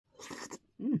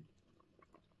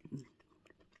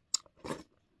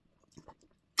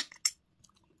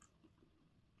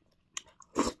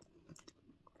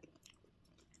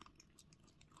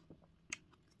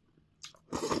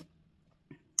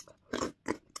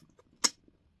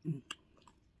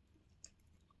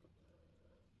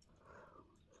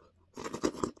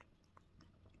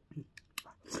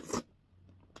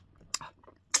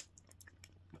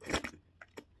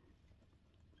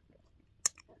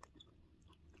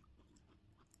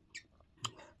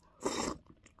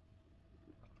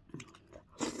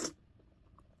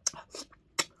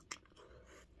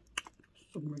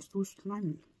It's so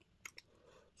slimy,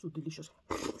 so delicious.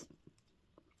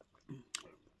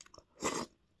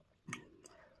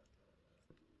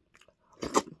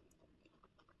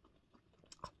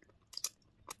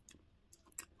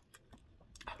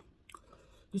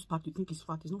 This part you think is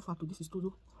fat, it's not fat. This is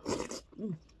todo.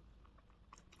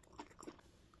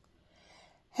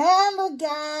 Hello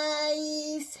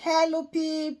guys, hello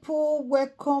people,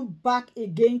 welcome back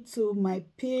again to my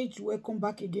page, welcome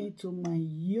back again to my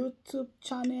YouTube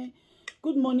channel.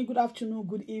 Good morning, good afternoon,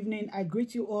 good evening. I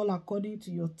greet you all according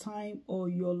to your time or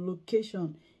your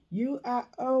location. You are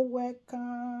all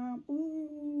welcome.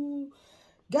 Ooh.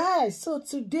 Guys, so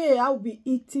today I'll be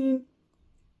eating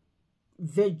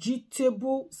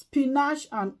vegetable spinach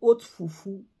and oat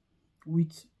fufu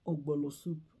with ogbono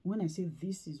soup. When I say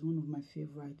this is one of my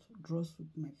favorite, draw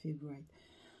soup my favorite.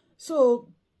 So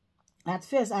at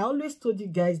first I always told you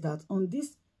guys that on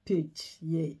this page,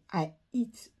 yeah, I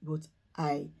eat, but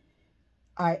I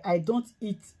don't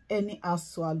eat any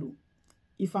swallow.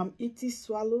 If I'm eating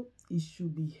swallow, it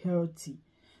should be healthy.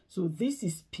 So this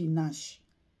is spinach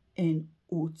and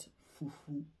oat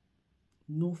fufu,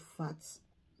 no fat,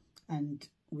 and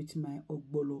with my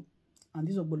ogbono. And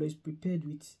this ogbono is prepared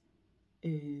with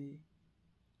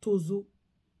tozo.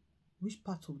 Which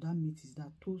part of that meat is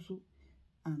that? Tozo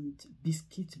and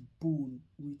biscuit bone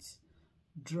with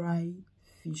dry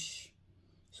fish.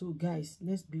 So guys,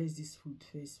 let's bless this food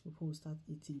first before we start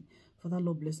eating. Father,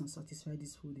 Lord, bless and satisfy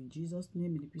this food in Jesus'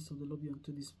 name. May the peace of the Lord be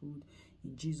unto this food.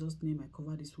 In Jesus' name, I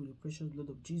cover this food with the precious blood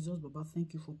of Jesus. Baba,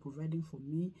 thank you for providing for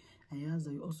me. I ask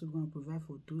that you also go and provide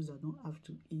for those that don't have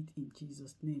to eat in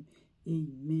Jesus' name.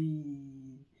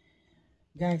 Amen.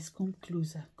 Guys, come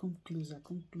closer, come closer,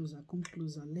 come closer, come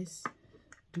closer. Let's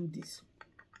do this.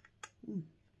 I'm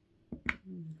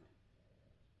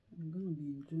gonna be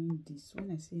enjoying this.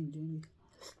 When I say enjoying it,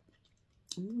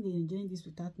 I'm gonna be enjoying this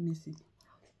without messing.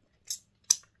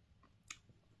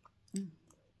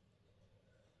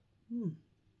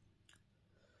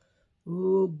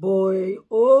 Oh boy,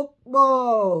 oh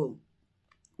boy,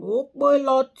 oh boy,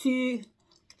 Lottie.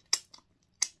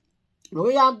 Oh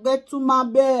yeah, get to my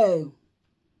bed.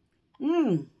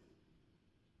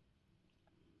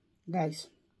 Guys.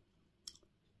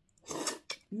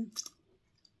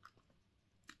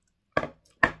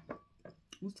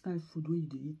 What kind of food will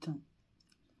you eat?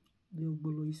 The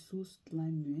ogbono is so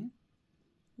slimy.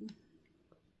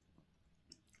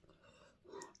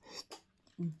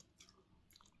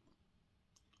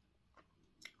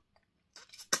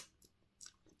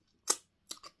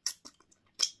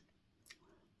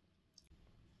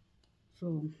 So,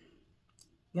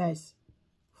 guys,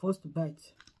 first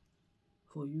bite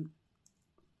for you.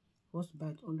 First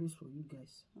bite always for you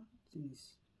guys.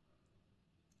 Things.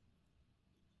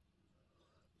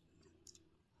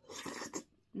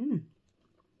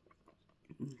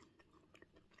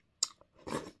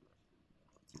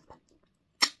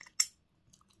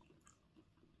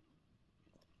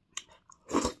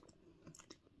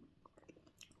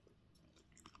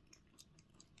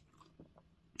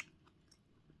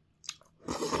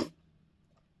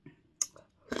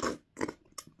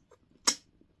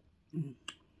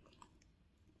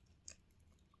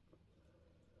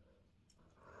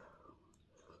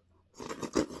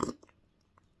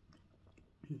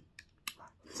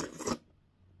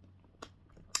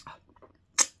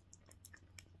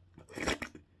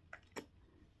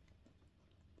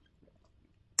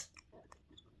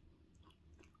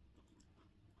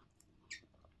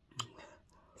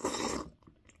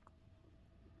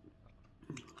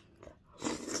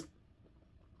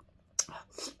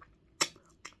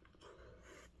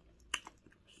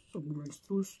 So it's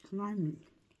so slimy,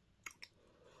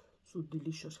 so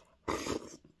delicious.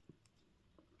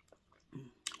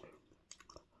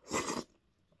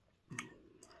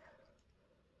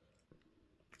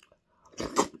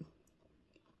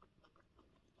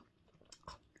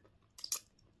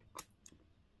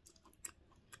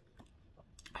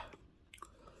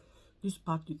 This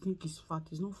part you think is fat,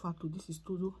 it's not fat. This is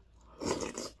todo.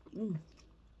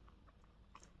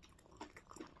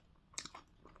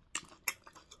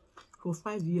 For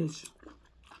 5 years,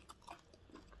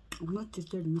 I've not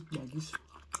tasted meat like this.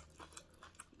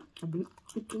 I've been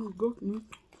eating goat meat.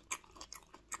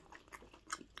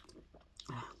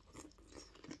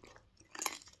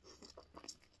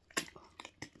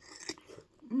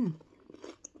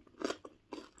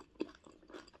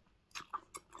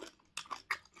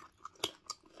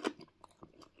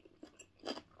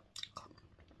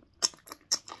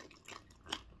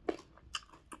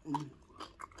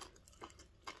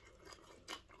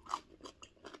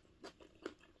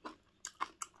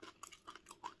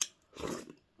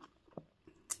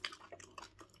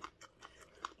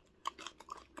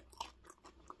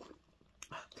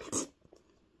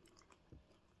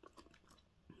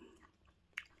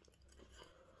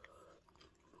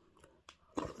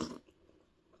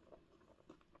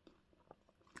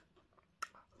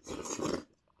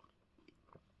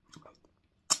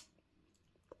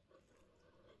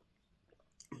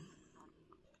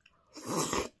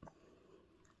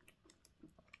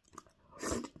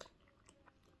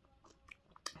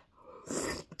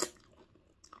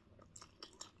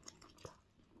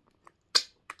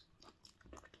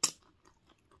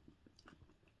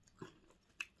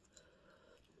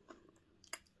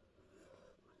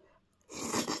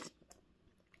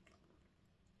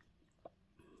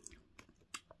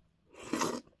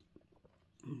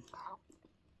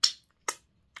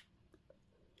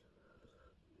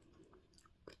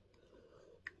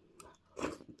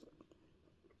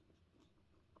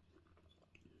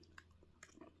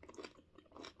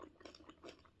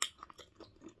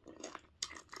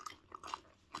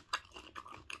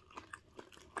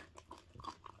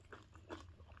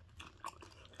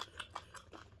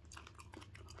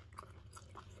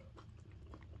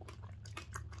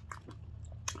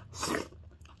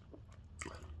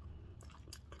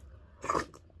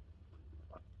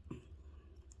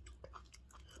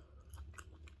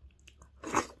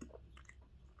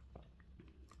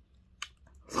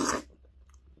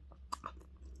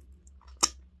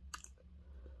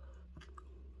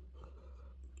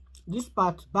 This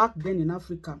part, back then in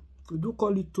Africa, we do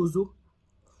call it tozo.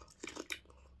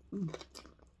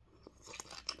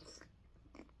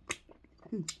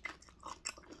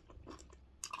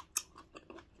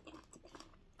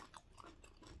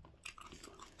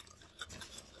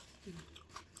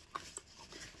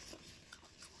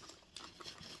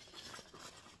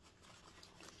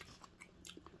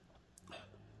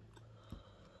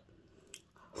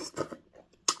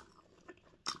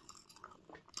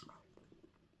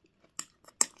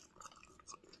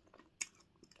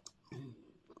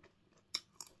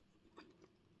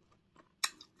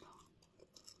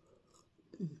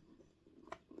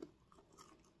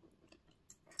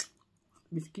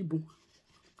 Biscuit bon.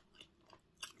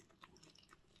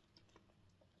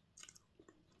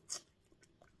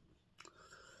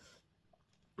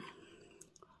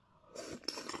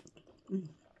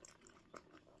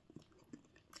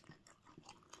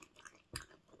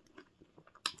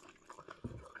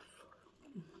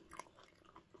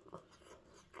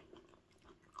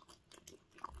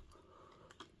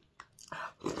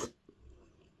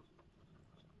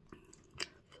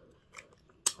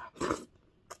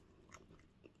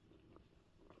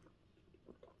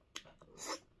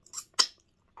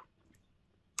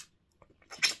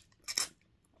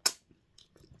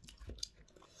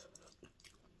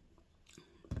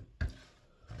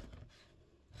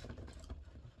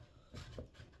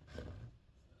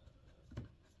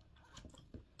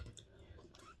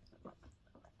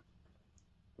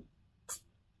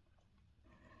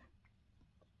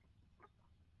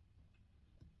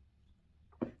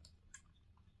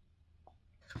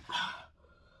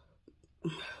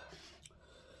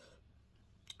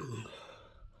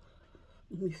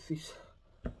 Let me fix.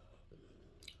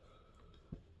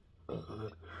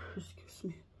 Excuse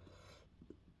me.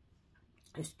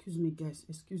 Excuse me, guys.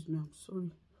 Excuse me. I'm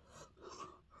sorry.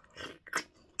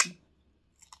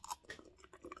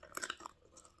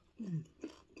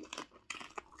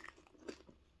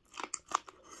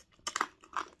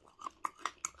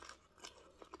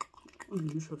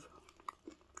 Delicious.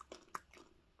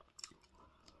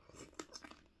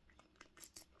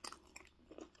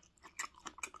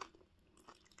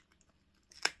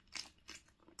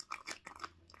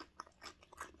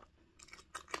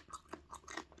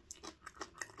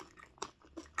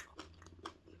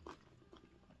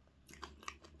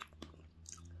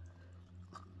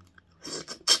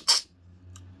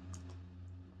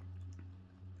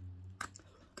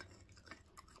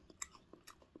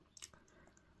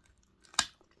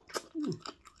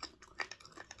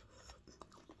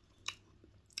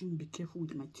 Be careful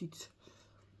with my teeth.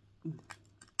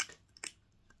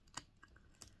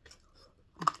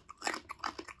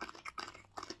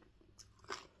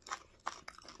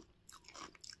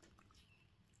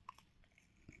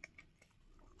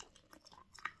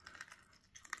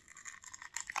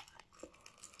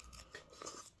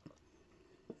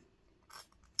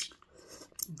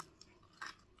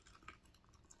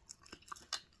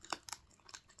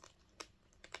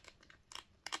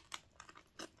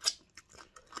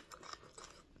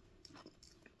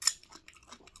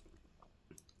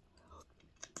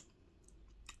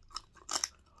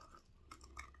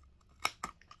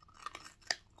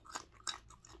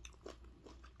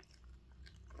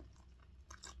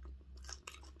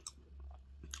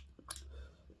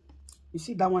 You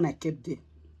see that one I kept there.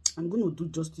 I'm going to do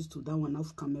justice to that one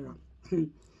off camera.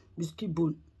 Biscuit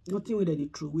bone. Nothing where they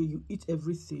throw away. You eat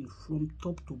everything from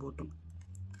top to bottom.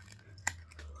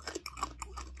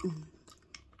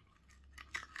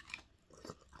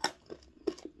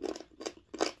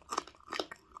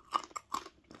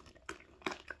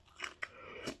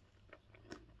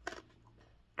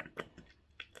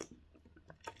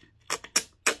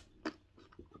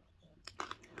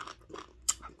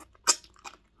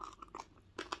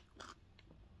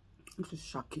 This is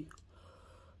shaki.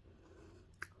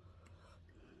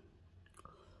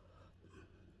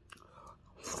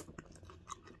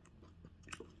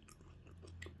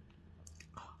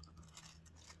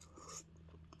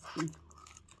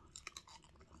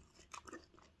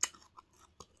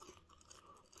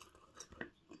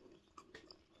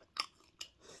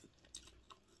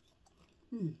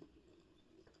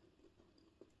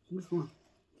 This one.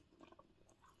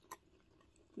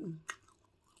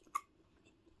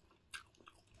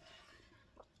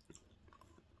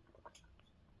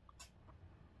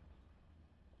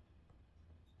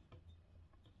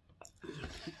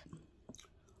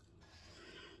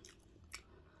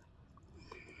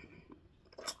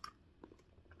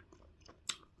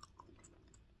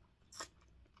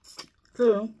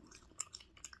 So,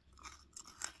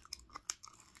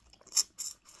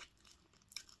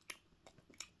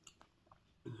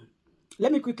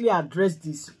 let me quickly quickly address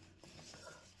this.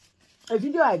 A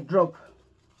video I drop.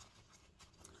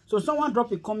 So someone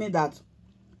dropped a comment that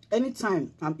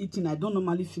anytime I'm eating, I don't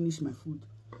normally finish my food.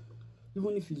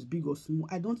 Even if it's big or small,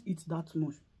 I don't eat that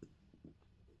much.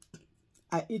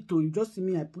 I eat, you just see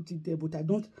me, I put it there, but I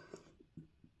don't.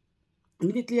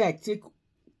 Immediately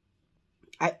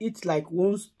I eat like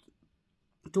once,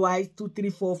 twice, 2, 3,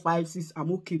 4, 5, 6,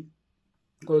 I'm okay.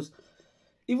 Because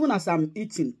even as I'm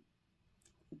eating,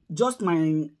 just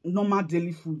my normal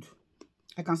daily food,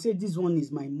 I can say this one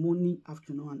is my morning,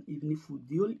 afternoon, and evening food.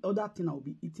 The only other thing I'll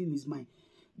be eating is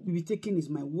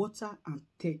my water and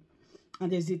tea.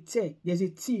 And there's a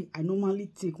tea I normally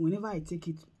take. Whenever I take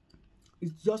it,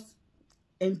 it's just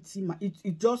empty.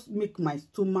 It just make my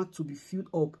stomach to be filled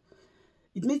up.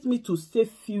 It makes me to stay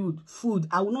filled. Food.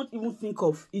 I will not even think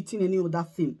of eating any other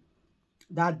thing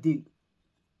that day.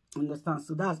 Understand?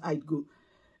 So that's how it go.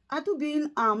 I do being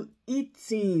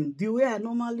eating the way I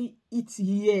normally eat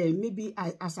here. Maybe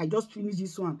as I just finish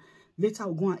this one, later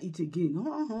I'll go and eat again.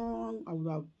 I will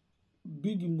have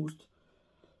be the most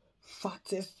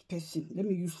fattest person. Let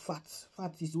me use fat.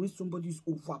 Fat is when somebody is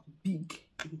over big.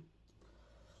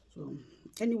 So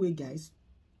anyway, guys,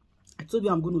 I told you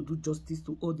I'm going to do justice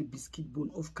to all the biscuit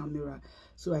bone off camera.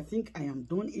 So I think I am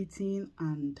done eating,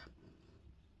 and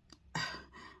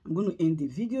I'm going to end the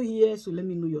video here. So let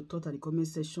me know your thoughts at the comment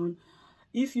section.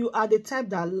 If you are the type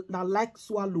that like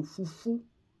swallow fufu,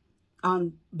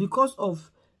 and because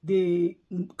of the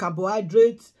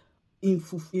carbohydrates in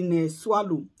a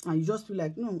swallow, and you just feel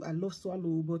like, no, I love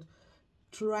swallow, but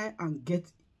try and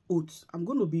get oats. I'm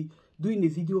going to be doing a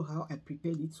video how I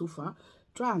prepared it so far.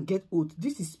 Try and get oats.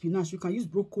 This is spinach. You can use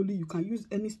broccoli. You can use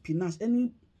any spinach,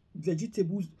 any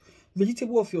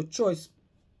vegetable of your choice.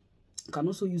 You can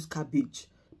also use cabbage.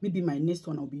 Maybe my next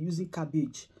one I'll be using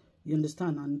cabbage. You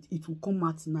understand? And it will come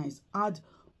out nice. Add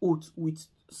oats with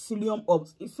psyllium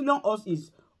oats. Psyllium oats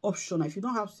is optional. If you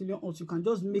don't have psyllium oats, you can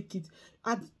just make it.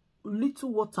 Add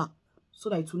little water so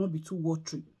that it will not be too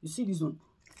watery. You see this one?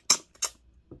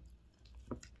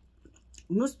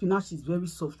 You know, spinach is very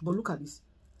soft, but look at this.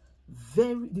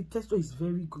 The texture is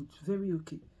very good, very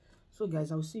okay. So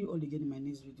guys, I'll see you all again in my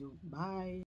next video. Bye.